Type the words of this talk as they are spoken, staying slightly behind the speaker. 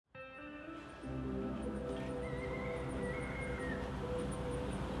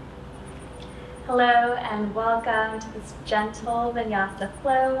Hello and welcome to this gentle vinyasa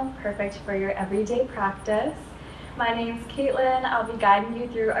flow, perfect for your everyday practice. My name is Caitlin. I'll be guiding you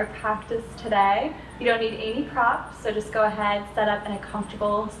through our practice today. You don't need any props, so just go ahead, set up in a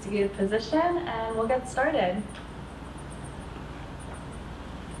comfortable seated position, and we'll get started.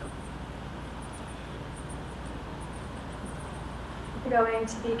 We're going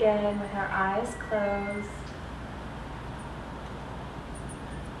to begin with our eyes closed.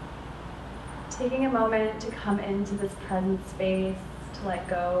 Taking a moment to come into this present space, to let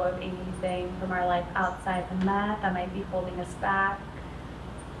go of anything from our life outside the mat that might be holding us back.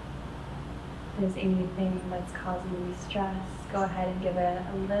 If there's anything that's causing you stress, go ahead and give it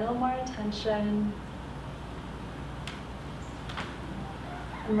a little more attention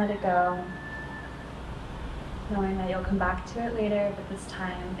and let it go, knowing that you'll come back to it later, but this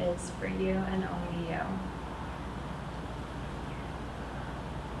time is for you and only you.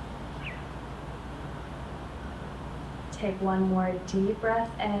 Take one more deep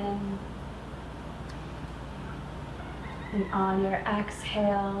breath in, and on your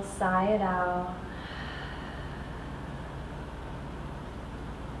exhale, sigh it out,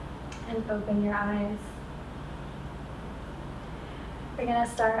 and open your eyes. We're going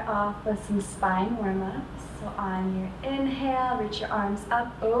to start off with some spine warm-ups. So on your inhale, reach your arms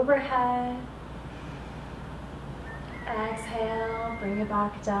up overhead. Exhale, bring it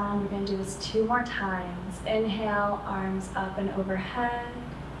back down. We're going to do this 2 more times. Inhale, arms up and overhead.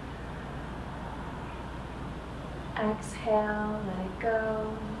 Exhale, let it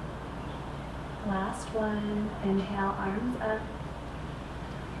go. Last one. Inhale, arms up.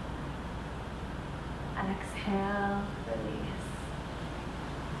 Exhale, release.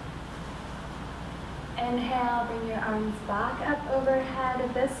 Inhale, bring your arms back up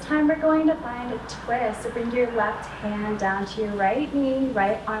overhead. This time we're going to find a twist. So bring your left hand down to your right knee,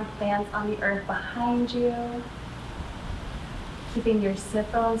 right arm plants on the earth behind you. Keeping your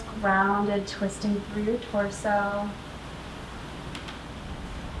sit bones grounded, twisting through your torso.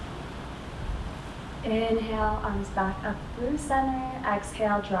 Inhale, arms back up through center.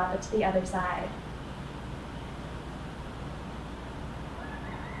 Exhale, drop it to the other side.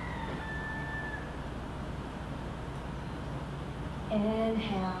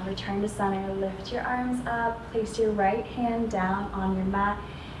 Inhale, return to center, lift your arms up, place your right hand down on your mat,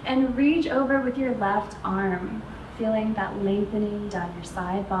 and reach over with your left arm, feeling that lengthening down your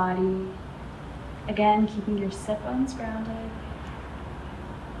side body. Again, keeping your sit bones grounded.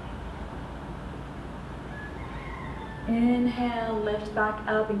 Inhale, lift back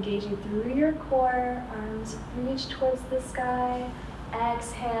up, engaging through your core, arms reach towards the sky.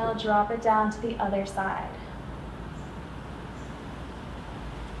 Exhale, drop it down to the other side.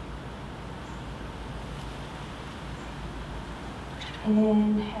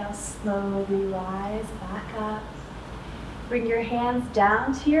 Inhale, slowly rise back up. Bring your hands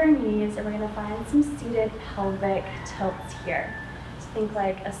down to your knees, and we're going to find some seated pelvic tilts here. So think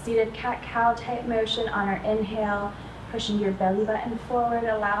like a seated cat-cow type motion on our inhale, pushing your belly button forward,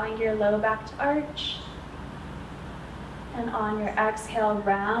 allowing your low back to arch. And on your exhale,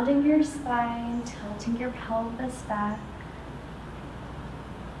 rounding your spine, tilting your pelvis back.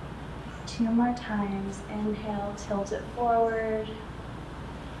 2 more times. Inhale, tilt it forward.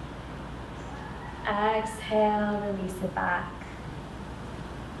 Exhale, release it back.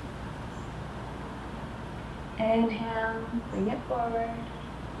 Inhale, bring it forward.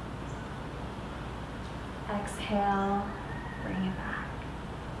 Exhale, bring it back.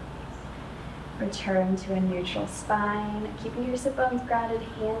 Return to a neutral spine, keeping your sit bones grounded,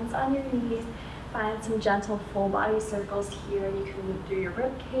 hands on your knees. Find some gentle full body circles here. You can move through your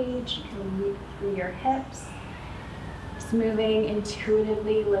rib cage, you can move through your hips. Just moving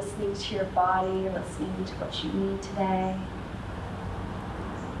intuitively, listening to your body, listening to what you need today.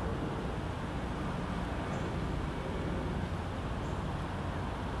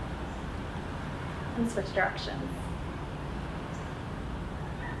 And switch directions.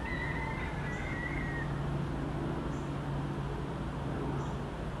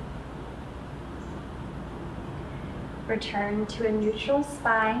 Return to a neutral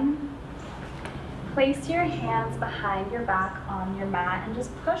spine. Place your hands behind your back on your mat and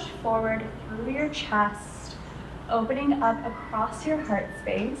just push forward through your chest, opening up across your heart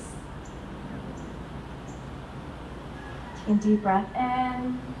space. Take a deep breath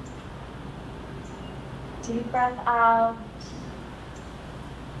in, deep breath out,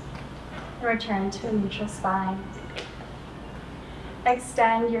 and return to a neutral spine.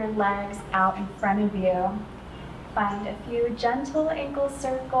 Extend your legs out in front of you. Find a few gentle ankle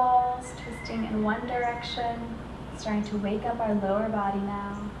circles, twisting in one direction, starting to wake up our lower body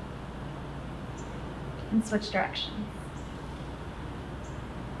now. And switch directions.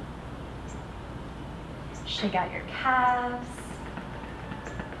 Shake out your calves.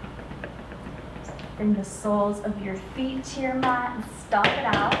 Bring the soles of your feet to your mat and stomp it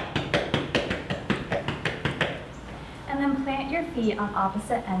out. And then plant your feet on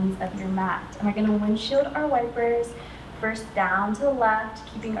opposite ends of your mat. And we're going to windshield our wipers first down to the left,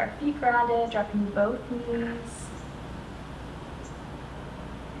 keeping our feet grounded, dropping both knees.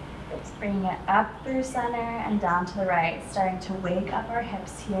 Bringing it up through center and down to the right, starting to wake up our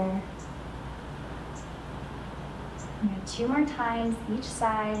hips here. And 2 more times each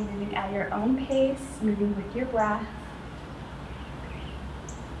side, moving at your own pace, moving with your breath.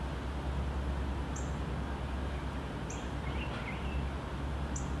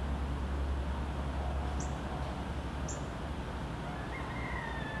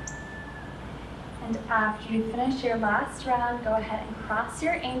 And after you finish your last round, go ahead and cross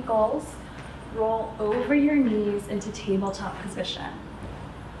your ankles, roll over your knees into tabletop position.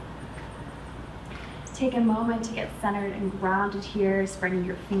 Take a moment to get centered and grounded here, spreading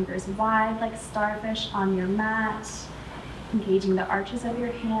your fingers wide like starfish on your mat, engaging the arches of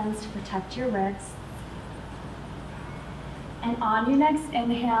your hands to protect your wrists. And on your next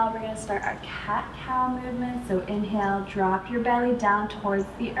inhale, we're going to start our cat-cow movement. So inhale, drop your belly down towards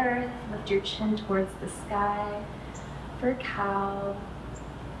the earth, lift your chin towards the sky for cow.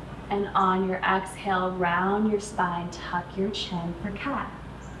 And on your exhale, round your spine, tuck your chin for cat.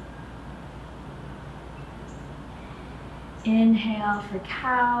 Inhale for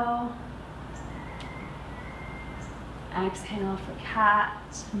cow. Exhale for cat,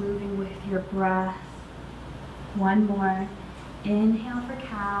 moving with your breath. One more. Inhale for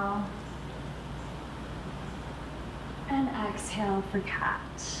cow. And exhale for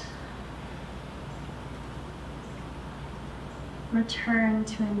cat. Return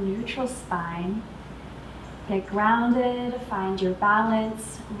to a neutral spine. Get grounded, find your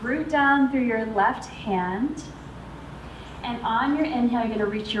balance. Root down through your left hand. And on your inhale, you're going to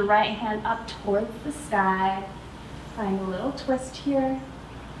reach your right hand up towards the sky. Find a little twist here.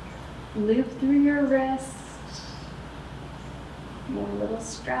 Loop through your wrist. And a little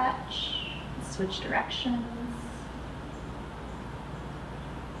stretch. Switch directions.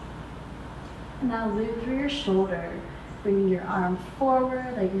 And now loop through your shoulder. Bringing your arm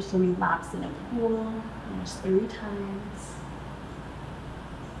forward like you're swimming laps in a pool. And just 3 times.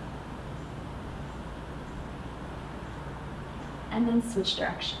 And then switch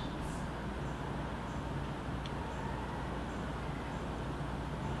directions.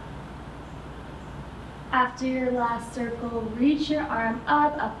 After your last circle, reach your arm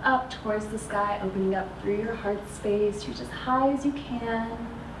up, up, up towards the sky, opening up through your heart space. Reach as high as you can.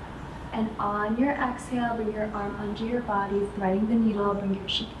 And on your exhale, bring your arm under your body, threading the needle, bring your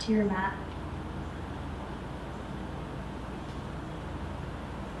cheek to your mat.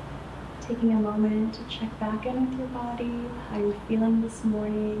 Taking a moment to check back in with your body, how you're feeling this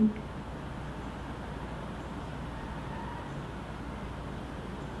morning.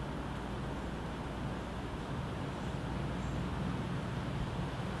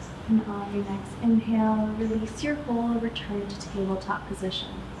 And on your next inhale, release your hold, return to tabletop position.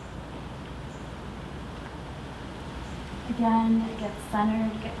 Again, get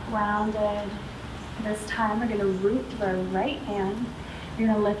centered, get grounded. This time we're going to root through our right hand. We're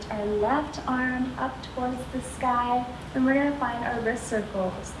going to lift our left arm up towards the sky, and we're going to find our wrist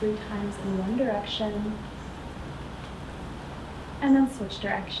circles 3 times in one direction, and then switch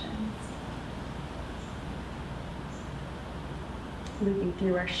directions. Looping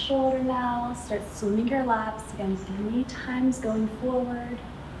through our shoulder now, start swimming your laps, again 3 times going forward.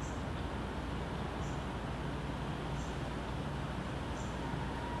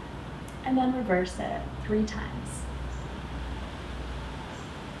 And then reverse it 3 times.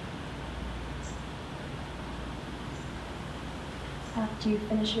 After you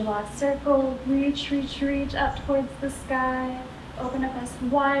finish your last circle, reach, reach, reach up towards the sky. Open up as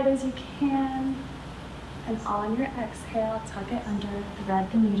wide as you can. And on your exhale, tuck it under,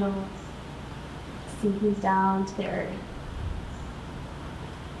 thread the needle, sinking down to the earth.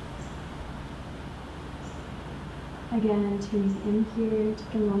 Again, tuning in here,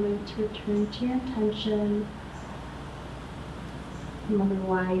 take a moment to return to your intention. Remember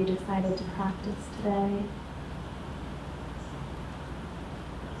why you decided to practice today.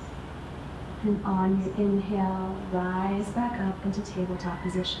 And on your inhale, rise back up into tabletop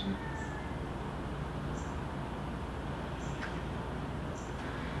position.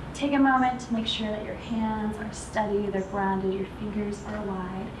 Take a moment to make sure that your hands are steady, they're grounded, your fingers are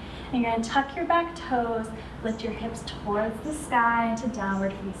wide. And you're going to tuck your back toes, lift your hips towards the sky into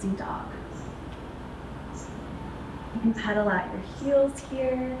downward facing dog. You can pedal out your heels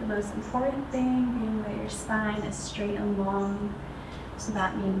here. The most important thing being that your spine is straight and long. So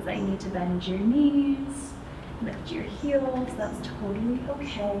that means that you need to bend your knees, lift your heels. That's totally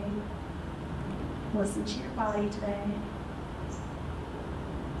okay. Listen to your body today.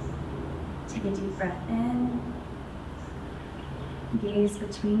 Take a deep breath in. Gaze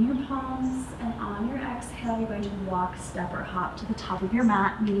between your palms, and on your exhale, you're going to walk, step, or hop to the top of your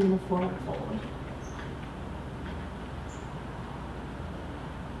mat, meeting the forward fold.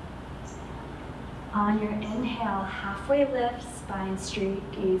 On your inhale, halfway lift, spine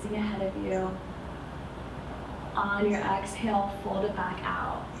straight, gazing ahead of you. On your exhale, fold it back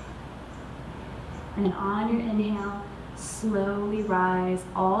out. And on your inhale, slowly rise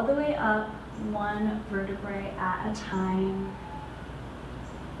all the way up, one vertebrae at a time.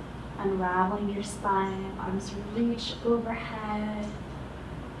 Unraveling your spine, arms reach overhead.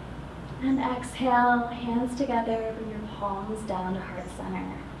 And exhale, hands together, bring your palms down to heart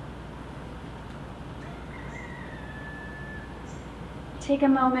center. Take a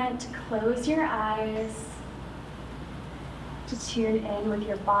moment to close your eyes, to tune in with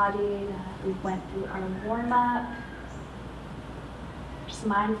your body. We went through our warm-up. Just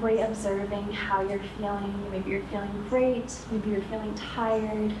mindfully observing how you're feeling. Maybe you're feeling great, maybe you're feeling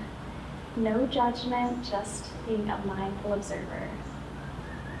tired. No judgment, just being a mindful observer.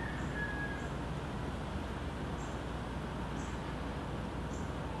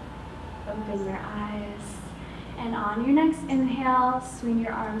 Open your eyes. And on your next inhale, swing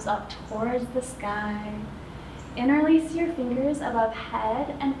your arms up towards the sky. Interlace your fingers above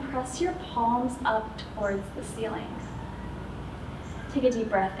head and press your palms up towards the ceiling. Take a deep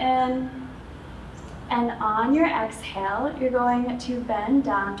breath in. And on your exhale, you're going to bend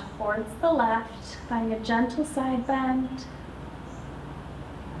down towards the left, finding a gentle side bend.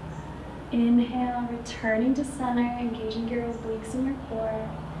 Inhale, returning to center, engaging your obliques and your core.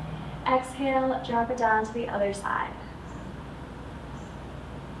 Exhale, drop it down to the other side.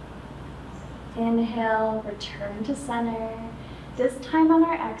 Inhale, return to center. This time on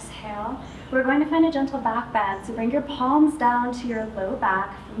our exhale, we're going to find a gentle back bend. So bring your palms down to your low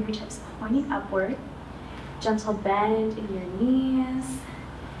back, fingertips pointing upward. Gentle bend in your knees,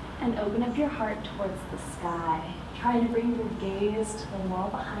 and open up your heart towards the sky. Try to bring your gaze to the wall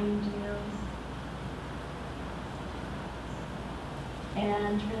behind you.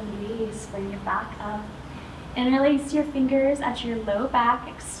 And release, bring it back up. Interlace your fingers at your low back,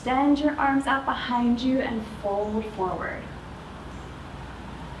 extend your arms out behind you, and fold forward.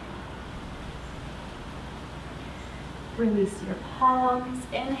 Release your palms.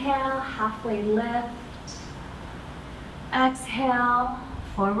 Inhale, halfway lift. Exhale,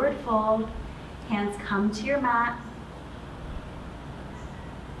 forward fold. Hands come to your mat.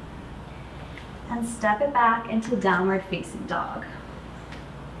 And step it back into downward facing dog.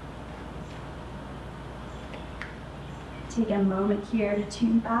 Take a moment here to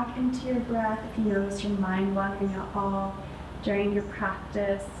tune back into your breath. If you notice your mind wandering at all during your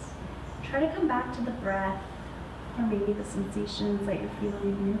practice, try to come back to the breath, or maybe the sensations that you're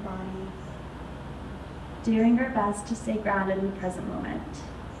feeling in your body. Doing our best to stay grounded in the present moment.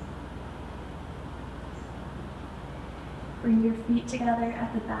 Bring your feet together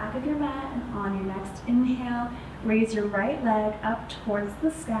at the back of your mat, and on your next inhale, raise your right leg up towards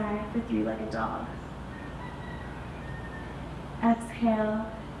the sky for three-legged dog.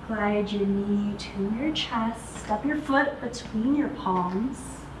 Exhale, glide your knee to your chest, step your foot between your palms.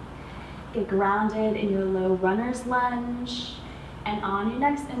 Get grounded in your low runner's lunge, and on your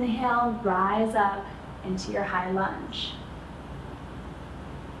next inhale, rise up into your high lunge.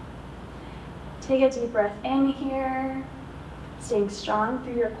 Take a deep breath in here, staying strong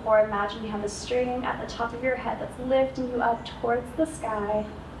through your core. Imagine you have a string at the top of your head that's lifting you up towards the sky.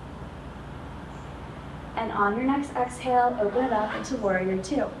 And on your next exhale, open it up into Warrior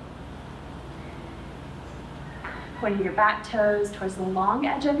Two. Pointing your back toes towards the long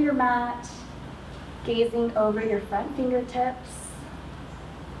edge of your mat, gazing over your front fingertips.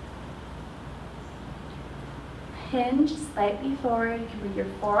 Hinge slightly forward. You can bring your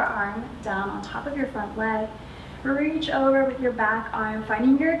forearm down on top of your front leg. Reach over with your back arm,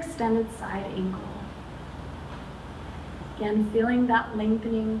 finding your extended side ankle. Again, feeling that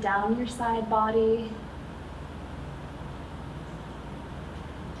lengthening down your side body.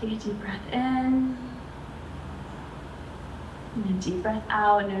 Take a deep breath in. And a deep breath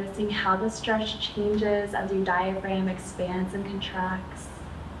out, noticing how the stretch changes as your diaphragm expands and contracts.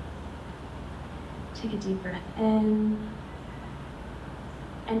 Take a deep breath in.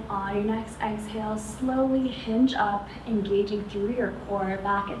 And on your next exhale, slowly hinge up, engaging through your core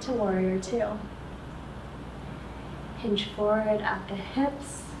back into Warrior Two. Hinge forward at the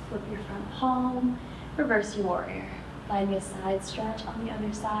hips, flip your front palm, reverse your warrior. Find a side stretch on the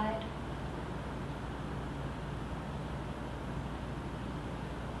other side.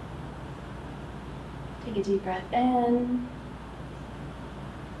 Take a deep breath in.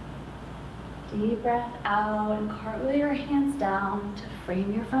 Deep breath out and cartwheel your hands down to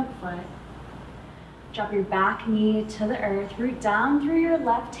frame your front foot. Drop your back knee to the earth, root down through your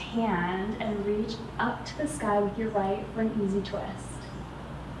left hand and reach up to the sky with your right for an easy twist.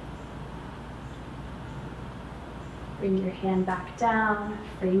 Bring your hand back down,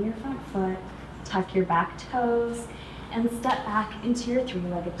 frame your front foot, tuck your back toes, and step back into your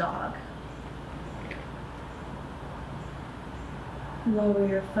three-legged dog. Lower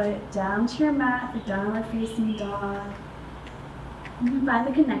your foot down to your mat for downward facing dog. You can find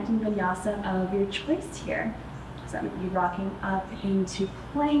the connecting vinyasa of your choice here. So that would be rocking up into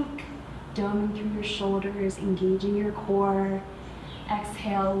plank, doming through your shoulders, engaging your core.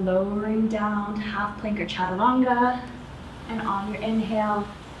 Exhale, lowering down to half plank or chaturanga. And on your inhale,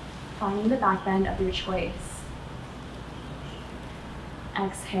 finding the back bend of your choice.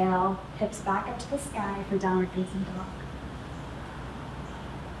 Exhale, hips back up to the sky for downward facing dog.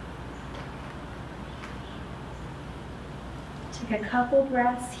 Take a couple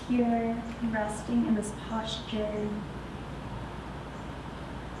breaths here, resting in this posture.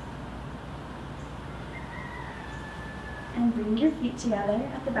 And bring your feet together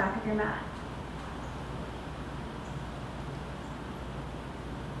at the back of your mat.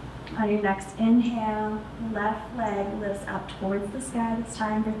 On your next inhale, left leg lifts up towards the sky. This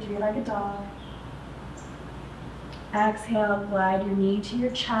time for three-legged dog. Exhale, glide your knee to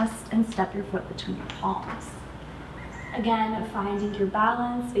your chest and step your foot between your palms. Again, finding your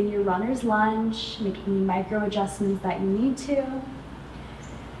balance in your runner's lunge, making any micro adjustments that you need to.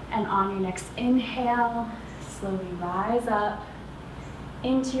 And on your next inhale, slowly rise up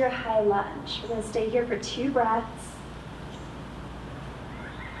into your high lunge. We're going to stay here for 2 breaths.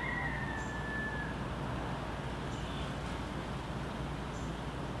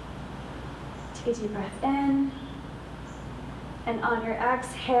 Take a deep breath in. And on your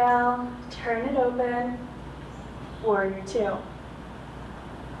exhale, turn it open. Warrior 2.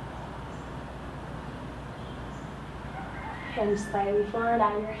 Hinge slightly forward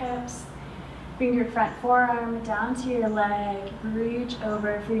at your hips. Bring your front forearm down to your leg. Reach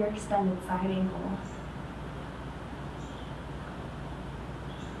over for your extended side angle.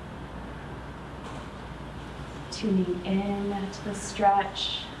 Tuning in to the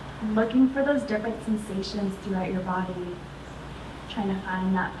stretch. Looking for those different sensations throughout your body. Trying to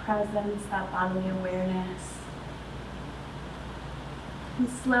find that presence, that bodily awareness. And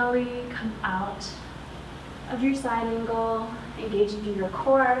slowly come out of your side angle, engaging through your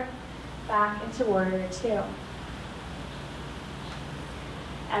core, back into warrior 2.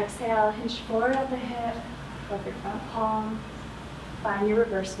 Exhale, hinge forward at the hip, flip your front palm, find your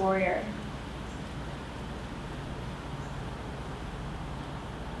reverse warrior.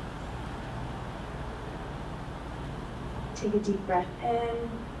 Take a deep breath in,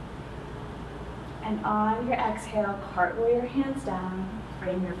 and on your exhale, cartwheel your hands down,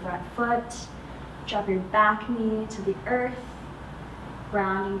 frame your front foot, drop your back knee to the earth,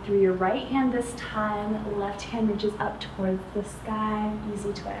 rounding through your right hand this time, left hand reaches up towards the sky,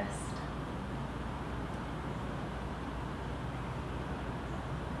 easy twist.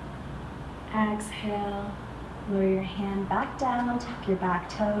 Exhale, lower your hand back down, tuck your back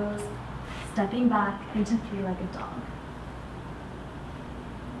toes, stepping back into three-legged dog.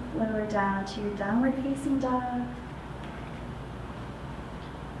 Lower down to your downward facing dog.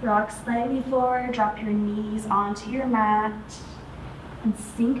 Rock slightly forward, drop your knees onto your mat, and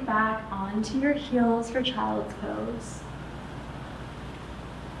sink back onto your heels for child's pose.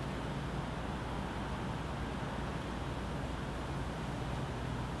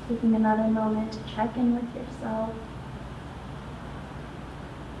 Taking another moment to check in with yourself,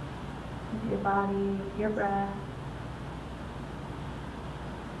 with your body, with your breath.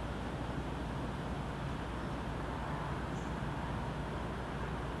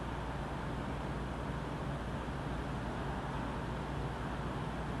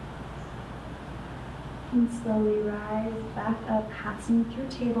 And slowly rise back up, passing through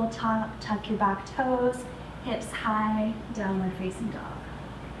tabletop, tuck your back toes, hips high, downward facing dog.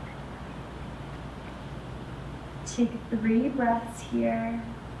 Take 3 breaths here.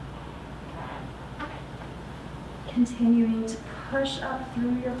 Continuing to push up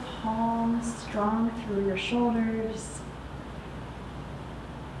through your palms, strong through your shoulders.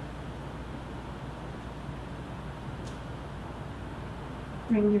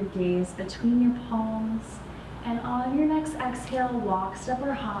 Bring your gaze between your palms And on your next exhale, walk, step,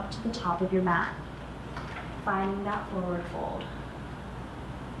 or hop to the top of your mat, finding that forward fold.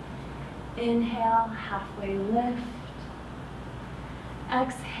 Inhale, halfway lift.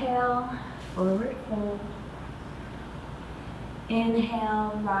 Exhale, forward fold.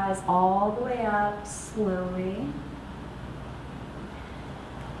 Inhale, rise all the way up slowly.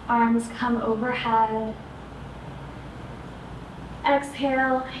 Arms come overhead.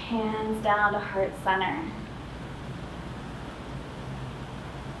 Exhale, hands down to heart center.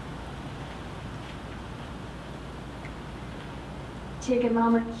 Take a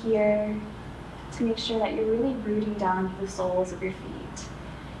moment here to make sure that you're really rooting down to the soles of your feet.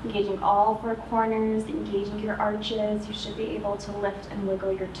 Engaging all four corners, engaging your arches. You should be able to lift and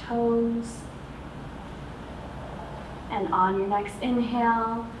wiggle your toes. And on your next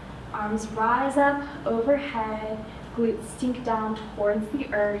inhale, arms rise up overhead, glutes sink down towards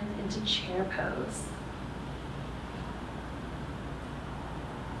the earth into chair pose.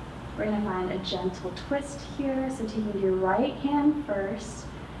 We're going to find a gentle twist here. So taking your right hand first,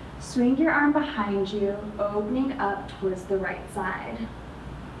 swing your arm behind you, opening up towards the right side.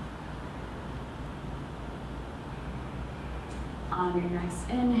 On your next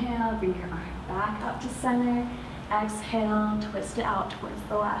inhale, bring your arm back up to center. Exhale, twist it out towards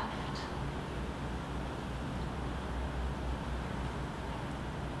the left.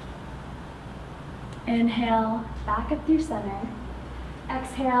 Inhale, back up through center.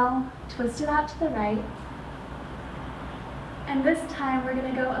 Exhale, twist it out to the right. And this time we're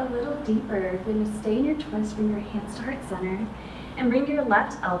going to go a little deeper. You're going to stay in your twist, bring your hands to heart center, and bring your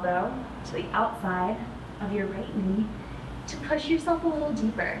left elbow to the outside of your right knee to push yourself a little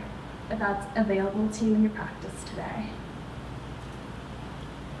deeper if that's available to you in your practice today.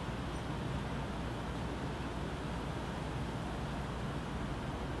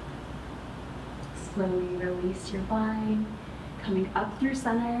 Slowly release your bind, coming up through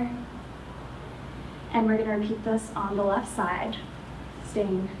center. And we're going to repeat this on the left side,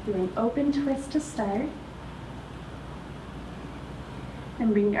 staying through an open twist to start.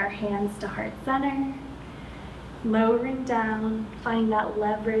 And bring our hands to heart center, lowering down, finding that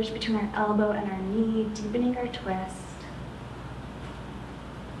leverage between our elbow and our knee, deepening our twist.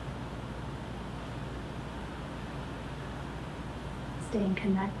 Staying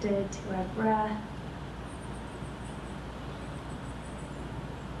connected to our breath.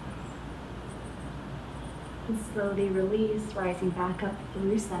 And slowly release, rising back up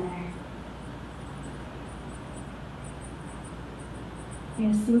through center. You're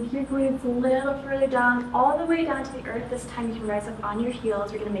going to sink your glutes a little further down, all the way down to the earth. This time you can rise up on your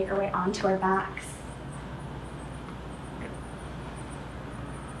heels. We're going to make our way onto our backs.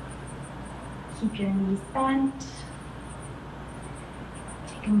 Keep your knees bent.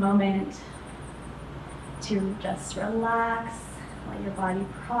 Take a moment to just relax, let your body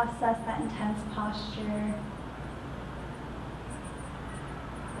process that intense posture.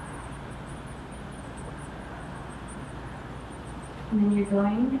 And then you're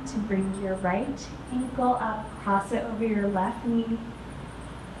going to bring your right ankle up, cross it over your left knee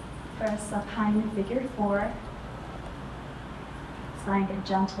for a supine figure four. Find a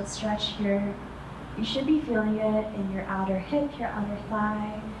gentle stretch here. You should be feeling it in your outer hip, your outer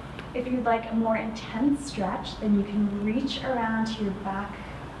thigh. If you'd like a more intense stretch, then you can reach around to your back,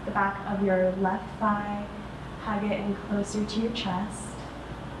 the back of your left thigh, hug it in closer to your chest.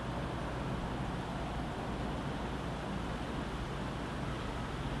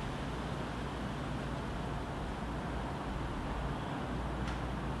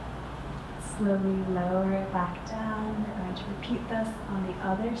 Slowly lower it back down. We're going to repeat this on the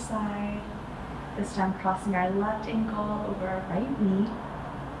other side. This time crossing our left ankle over our right knee.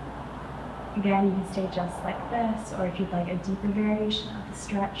 Again, you can stay just like this, or if you'd like a deeper variation of the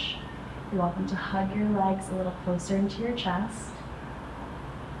stretch, you're welcome to hug your legs a little closer into your chest.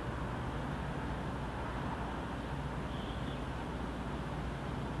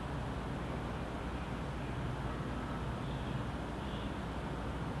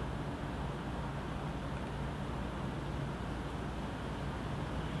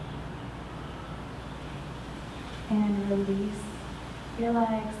 And release your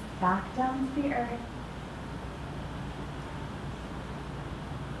legs back down to the earth.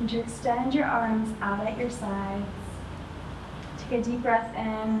 And to extend your arms out at your sides. Take a deep breath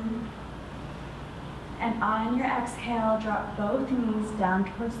in. And on your exhale, drop both knees down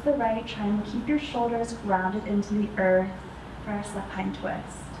towards the right, trying to keep your shoulders grounded into the earth for our supine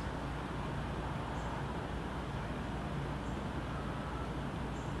twist.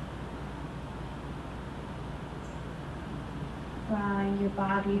 allowing your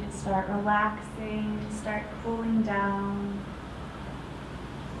body to start relaxing, start cooling down.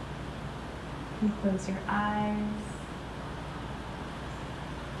 You can close your eyes.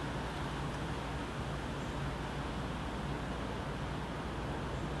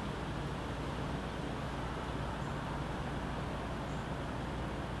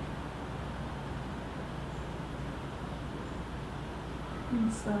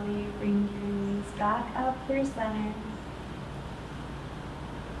 And slowly bring your knees back up through center.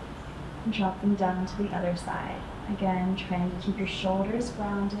 And drop them down to the other side. Again, trying to keep your shoulders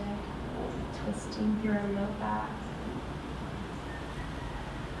grounded, twisting through our low back.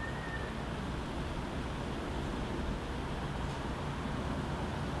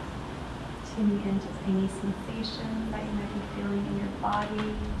 Tuning into any sensations that you might be feeling in your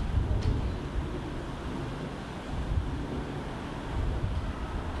body.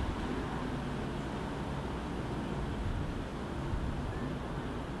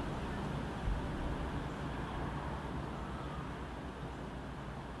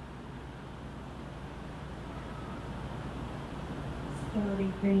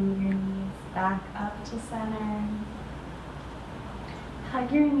 Slowly bring your knees back up to center.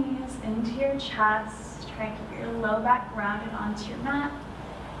 Hug your knees into your chest. Try to keep your low back grounded onto your mat.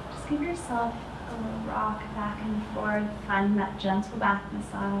 Just give yourself a little rock back and forth. Find that gentle back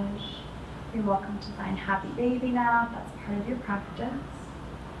massage. You're welcome to find happy baby now. That's part of your practice.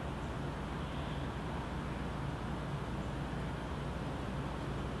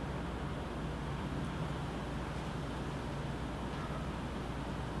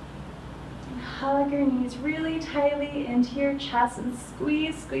 Hug your knees really tightly into your chest and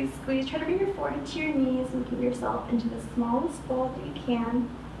squeeze, squeeze, squeeze. Try to bring your forehead to your knees and give yourself into the smallest fold that you can.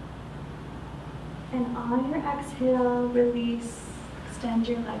 And on your exhale, release. Extend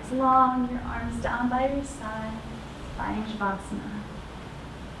your legs long, your arms down by your side. Find Shavasana.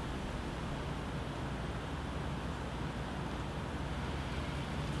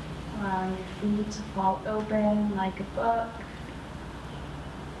 Allowing your feet to fall open like a book.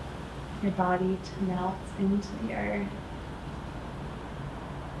 Your body to melt into the earth.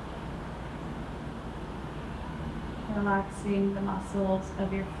 Relaxing the muscles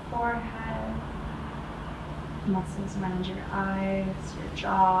of your forehead, muscles around your eyes, your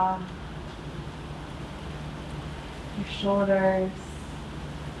jaw, your shoulders,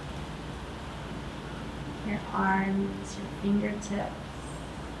 your arms, your fingertips,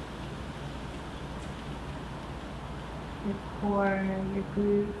 your core, your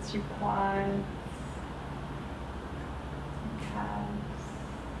glutes, your quads, your calves,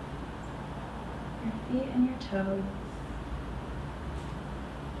 your feet and your toes.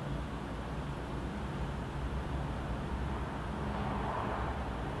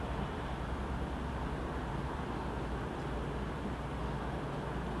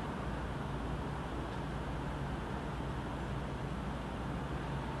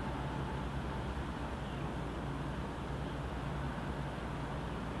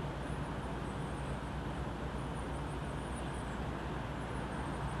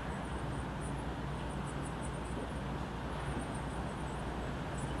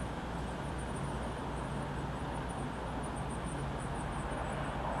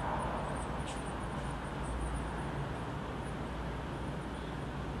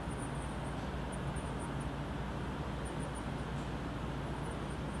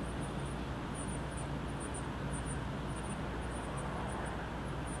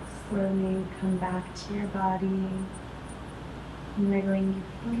 Slowly come back to your body, wiggling your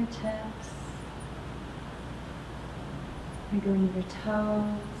fingertips, wiggling your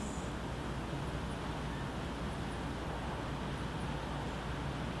toes,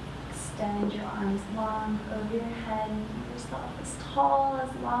 extend your arms long over your head, make yourself as tall,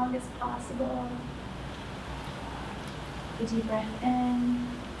 as long as possible. Take a deep breath in.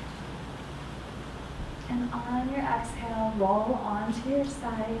 And on your exhale, roll onto your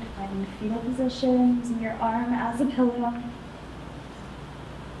side, finding fetal position, using your arm as a pillow.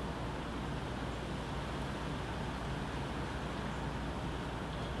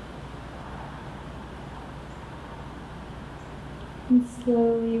 And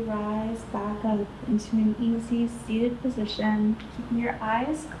slowly rise back up into an easy seated position, keeping your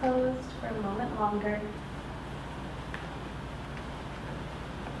eyes closed for a moment longer.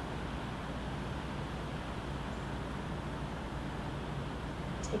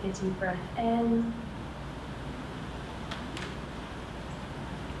 Take a deep breath in,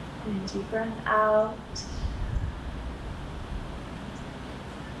 and a deep breath out.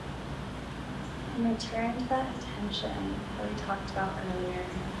 And return to that attention that we talked about earlier.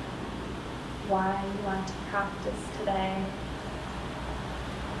 Why you want to practice today.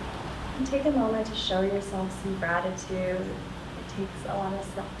 And take a moment to show yourself some gratitude. It takes a lot of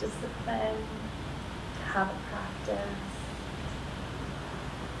self-discipline to have a practice.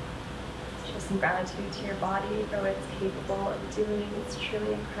 Show some gratitude to your body for what it's capable of doing. It's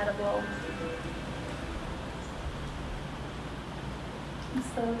truly incredible. And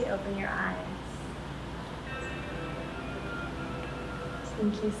slowly open your eyes.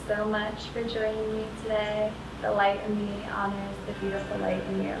 Thank you so much for joining me today. The light in me honors the beautiful light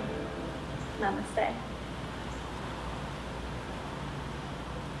in you. Namaste.